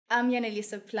I'm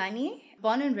Yanelisa Pulani,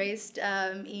 born and raised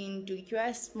in Duikwa,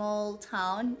 a small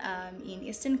town in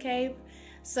Eastern Cape.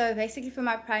 So basically for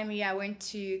my primary, I went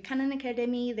to Canon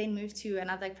Academy, then moved to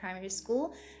another primary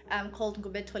school called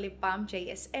Ngubethole Bam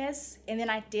JSS. And then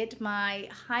I did my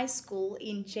high school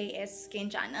in JS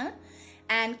Skenjana.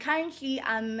 And currently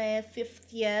I'm a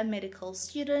fifth year medical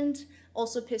student,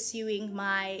 also pursuing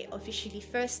my officially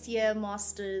first year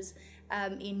master's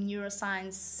in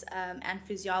neuroscience and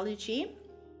physiology.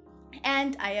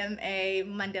 And I am a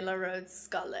Mandela Rhodes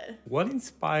Scholar. What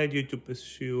inspired you to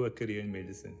pursue a career in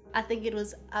medicine? I think it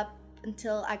was up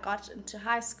until I got into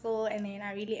high school, and then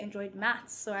I really enjoyed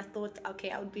maths. So I thought,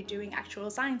 okay, I would be doing actual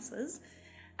sciences,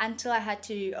 until I had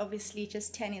to obviously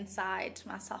just turn inside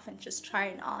myself and just try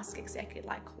and ask exactly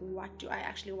like, what do I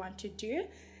actually want to do?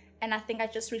 And I think I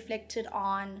just reflected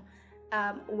on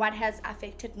what has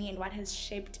affected me and what has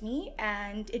shaped me.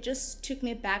 And it just took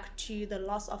me back to the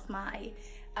loss of my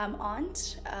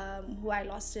aunt, who I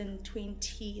lost in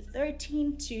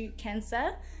 2013 to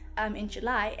cancer in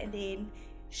July. And then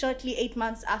shortly 8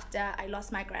 months after, I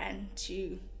lost my gran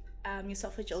to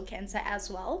esophageal cancer as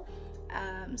well.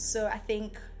 So I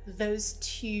think those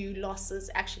two losses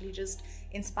actually just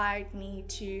inspired me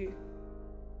to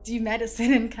do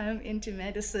medicine and come into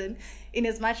medicine, in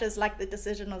as much as like the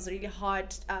decision was really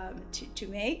hard to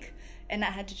make, and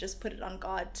I had to just put it on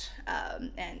God,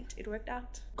 and it worked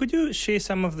out. Could you share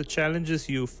some of the challenges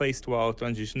you faced while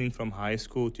transitioning from high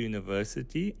school to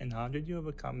university, and how did you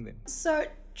overcome them? So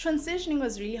transitioning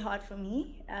was really hard for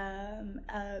me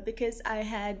because I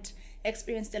had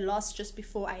experienced a loss just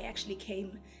before I actually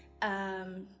came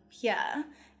here.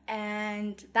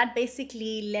 And that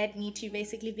basically led me to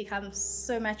become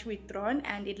so much withdrawn,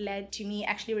 and it led to me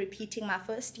actually repeating my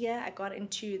first year. I got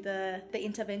into the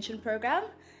intervention program,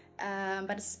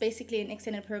 but it's basically an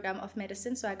extended program of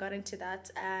medicine. So I got into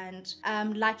that, and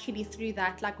luckily through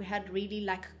that, like, we had really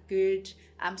like good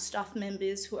staff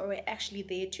members who were actually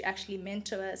there to actually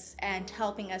mentor us and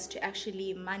helping us to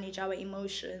actually manage our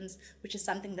emotions, which is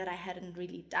something that I hadn't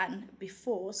really done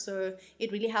before. So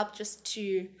it really helped just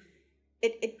to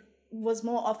it was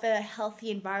more of a healthy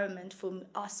environment for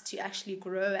us to actually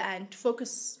grow and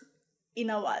focus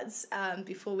inwards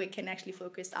before we can actually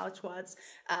focus outwards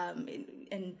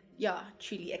and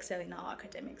truly excel in our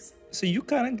academics. So you're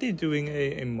currently doing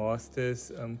a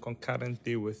master's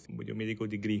concurrently with your medical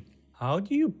degree. How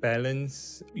do you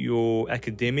balance your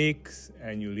academics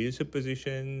and your leadership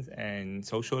positions and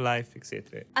social life,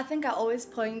 etc.? I think I always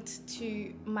point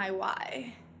to my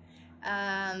why.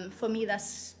 For me,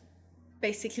 that's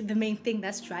basically the main thing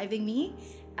that's driving me,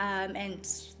 and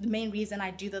the main reason I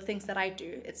do the things that I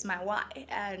do. It's my why,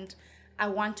 and I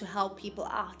want to help people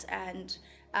out, and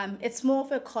it's more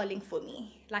of a calling for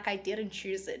me. Like, I didn't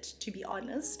choose it, to be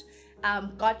honest.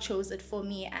 God chose it for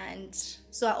me, and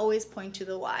so I always point to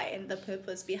the why and the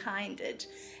purpose behind it.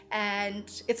 And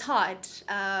it's hard,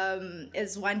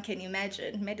 as one can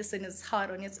imagine. Medicine is hard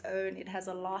on its own. It has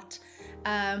a lot,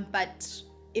 but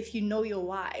if you know your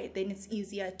why, then it's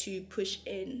easier to push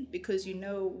in, because you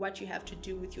know what you have to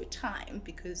do with your time,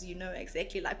 because you know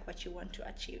exactly like what you want to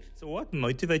achieve. So what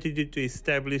motivated you to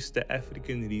establish the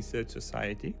African Research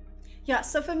Society? Yeah,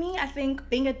 so for me, I think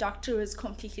being a doctor is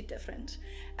completely different.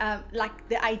 Like,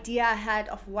 the idea I had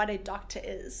of what a doctor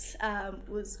is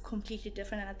was completely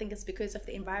different. And I think it's because of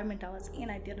the environment I was in.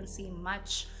 I didn't see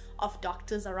much of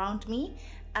doctors around me.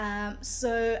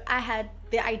 So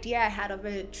the idea I had of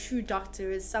a true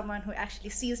doctor is someone who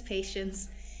actually sees patients,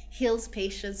 heals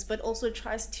patients, but also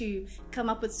tries to come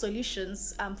up with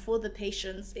solutions for the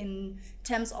patients in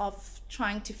terms of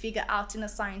trying to figure out in a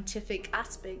scientific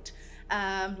aspect,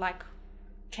 like,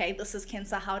 okay, this is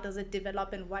cancer, how does it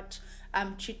develop, and what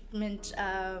treatment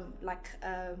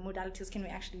modalities can we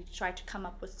actually try to come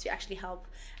up with to actually help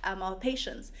our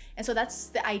patients. And so that's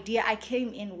the idea I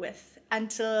came in with,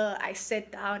 until I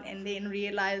sat down and then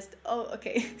realized, oh,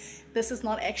 okay, this is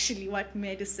not actually what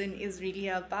medicine is really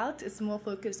about. It's more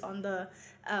focused on the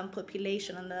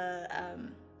population,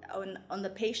 on the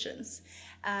patients.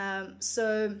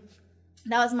 So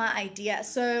that was my idea.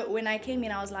 So when I came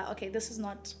in, I was like, okay, this is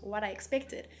not what I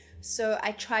expected. So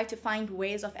I tried to find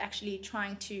ways of actually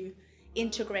trying to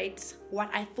integrate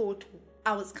what I thought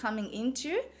I was coming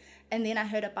into. And then I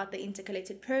heard about the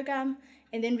intercalated program,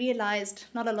 and then realized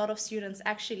not a lot of students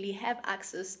actually have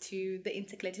access to the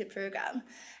intercalated program.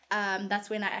 That's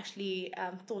when I actually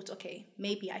thought, okay,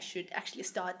 maybe I should actually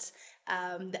start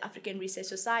the African Research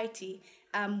Society,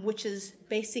 which is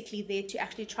basically there to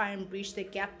actually try and bridge the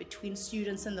gap between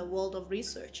students and the world of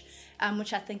research,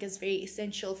 which I think is very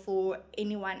essential for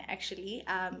anyone actually,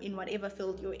 in whatever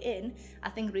field you're in. I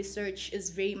think research is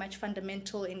very much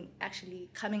fundamental in actually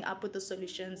coming up with the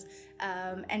solutions,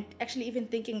 and actually even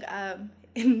thinking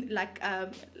in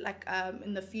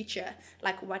in the future,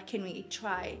 like what can we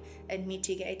try and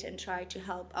mitigate and try to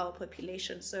help our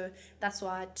population. So that's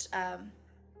what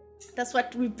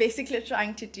we're basically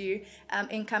trying to do,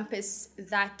 encompass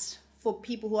that for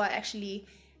people who are actually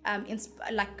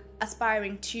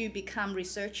aspiring to become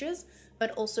researchers,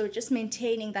 but also just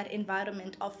maintaining that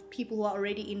environment of people who are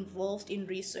already involved in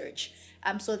research,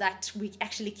 so that we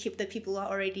actually keep the people who are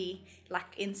already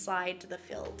inside the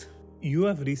field. You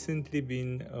have recently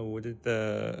been awarded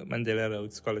the Mandela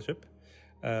Rhodes Scholarship.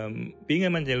 Being a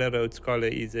Mandela Rhodes Scholar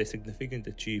is a significant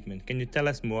achievement. Can you tell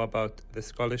us more about the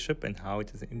scholarship and how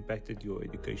it has impacted your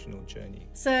educational journey?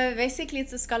 So basically,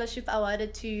 it's a scholarship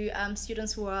awarded to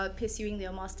students who are pursuing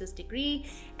their master's degree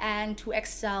and who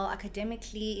excel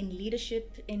academically, in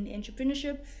leadership, in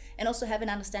entrepreneurship, and also have an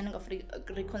understanding of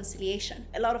reconciliation.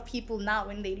 A lot of people now,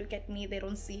 when they look at me, they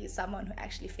don't see someone who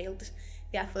actually failed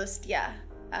their first year.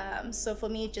 So for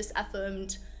me, it just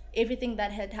affirmed everything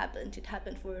that had happened. It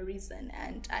happened for a reason,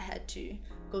 and I had to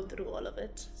go through all of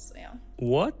it. So yeah.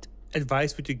 What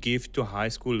advice would you give to high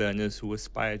school learners who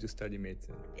aspire to study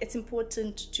medicine? It's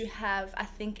important to have, I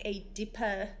think, a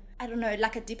deeper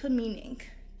meaning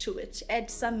to it. Add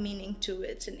some meaning to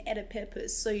it and add a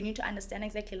purpose. So you need to understand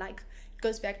exactly, it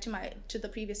goes back to the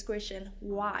previous question,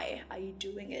 why are you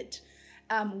doing it?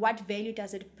 What value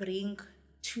does it bring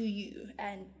to you,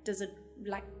 and does it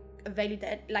a value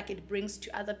that it brings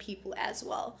to other people as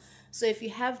well? So if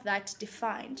you have that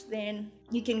defined, then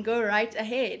you can go right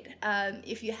ahead.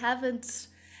 If you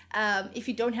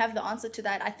don't have the answer to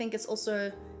that, I think it's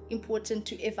also important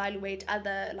to evaluate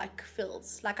other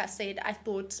fields. Like I said, I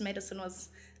thought medicine was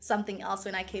something else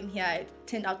when I came here. It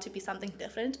turned out to be something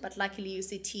different, but luckily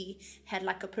UCT had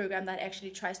a program that actually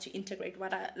tries to integrate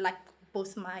what I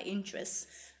both my interests.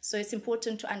 So it's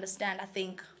important to understand, I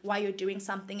think, why you're doing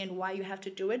something and why you have to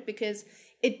do it, because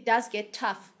it does get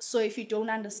tough. So if you don't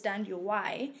understand your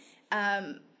why,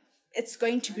 it's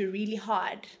going to be really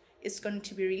hard.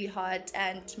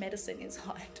 And medicine is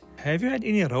hard. Have you had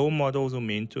any role models or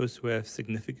mentors who have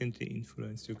significantly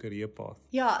influenced your career path?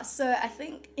 Yeah, so I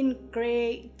think in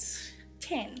grade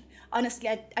 10, honestly,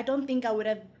 I don't think I would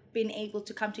have been able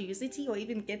to come to UCT or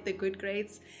even get the good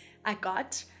grades I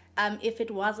got if it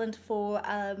wasn't for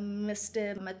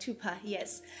Mr. Matupa.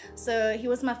 Yes, so he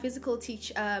was my physical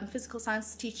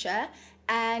science teacher,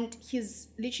 and he's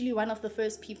literally one of the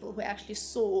first people who actually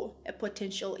saw a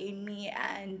potential in me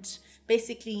and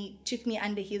basically took me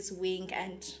under his wing,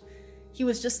 and he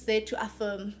was just there to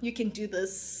affirm, you can do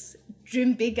this,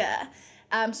 dream bigger.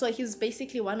 So he's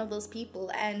basically one of those people.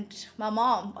 And my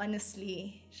mom,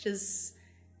 honestly, she's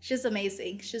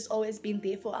amazing. She's always been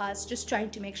there for us, just trying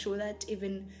to make sure that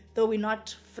even though we're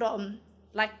not from,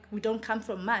 we don't come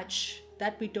from much,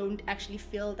 that we don't actually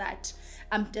feel that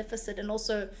deficit. And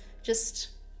also she's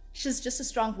just a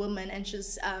strong woman, and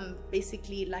she's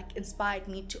basically inspired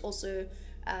me to also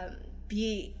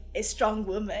be a strong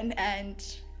woman, and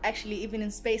actually even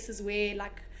in spaces where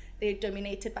they're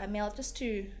dominated by male, just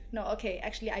to know, okay,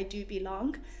 actually I do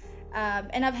belong.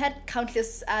 And I've had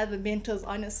countless other mentors,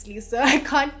 honestly, so I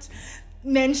can't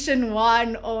mention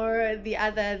one or the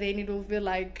other, then it will feel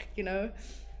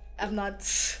I'm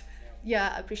not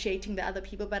appreciating the other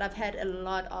people. But I've had a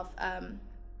lot of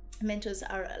mentors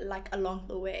are along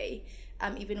the way.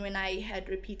 Even when I had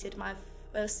repeated my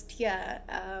first year,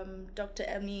 Dr.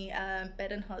 Emmy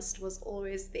Badenhurst was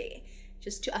always there,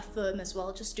 just to affirm as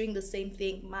well, just doing the same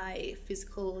thing my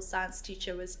physical science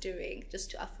teacher was doing, just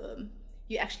to affirm,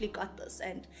 you actually got this.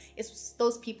 And it's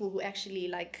those people who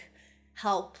actually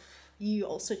help you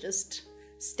also just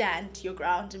stand your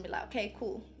ground and be like, okay,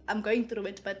 cool, I'm going through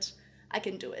it, but I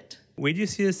can do it. Where do you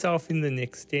see yourself in the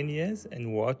next 10 years,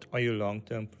 and what are your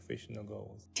long-term professional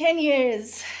goals? 10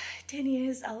 years,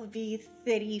 I'll be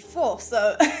 34.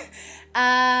 So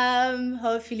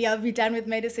hopefully I'll be done with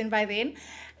medicine by then.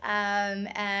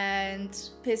 And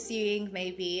pursuing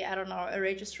maybe, I don't know, a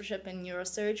registrarship in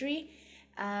neurosurgery.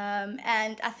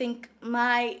 And I think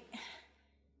my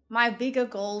bigger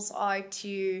goals are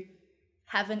to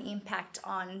have an impact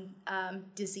on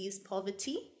disease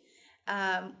poverty.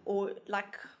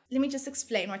 Let me just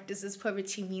explain what disease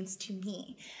poverty means to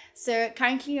me. So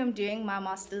currently I'm doing my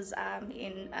master's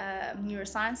in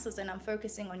neurosciences, and I'm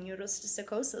focusing on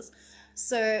neuropsychosis.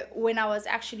 So when I was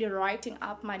actually writing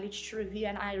up my literature review,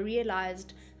 and I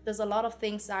realized there's a lot of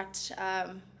things that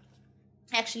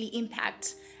actually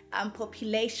impact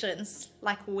populations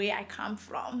like where I come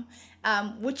from,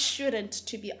 which shouldn't,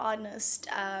 to be honest,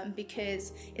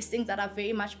 because it's things that are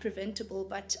very much preventable,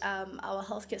 but our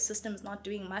healthcare system is not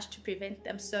doing much to prevent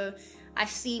them. So I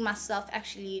see myself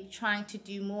actually trying to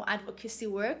do more advocacy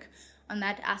work on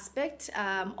that aspect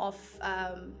of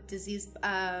disease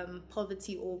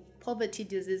poverty, or poverty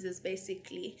diseases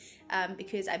basically,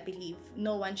 because I believe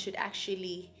no one should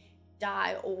actually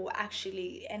die or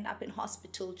actually end up in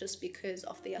hospital just because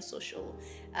of their social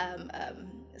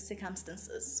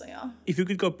circumstances. So yeah. If you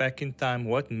could go back in time,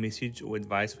 what message or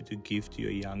advice would you give to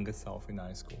your younger self in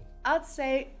high school? I'd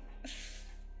say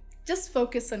just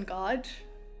focus on God,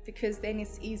 because then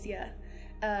it's easier.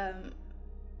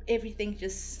 Everything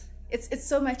just, it's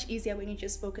so much easier when you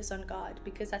just focus on God,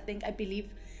 because I believe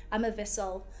I'm a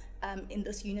vessel in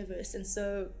this universe, and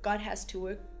so God has to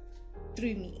work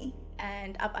through me,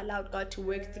 and I've allowed God to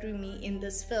work through me in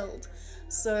this field.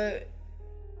 So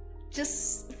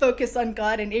just focus on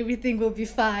God and everything will be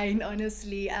fine,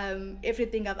 honestly.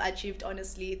 Everything I've achieved,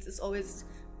 honestly, it's always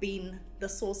been, the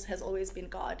source has always been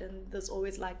God, and there's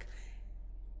always like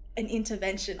an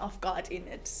intervention of God in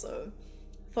it. So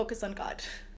focus on God.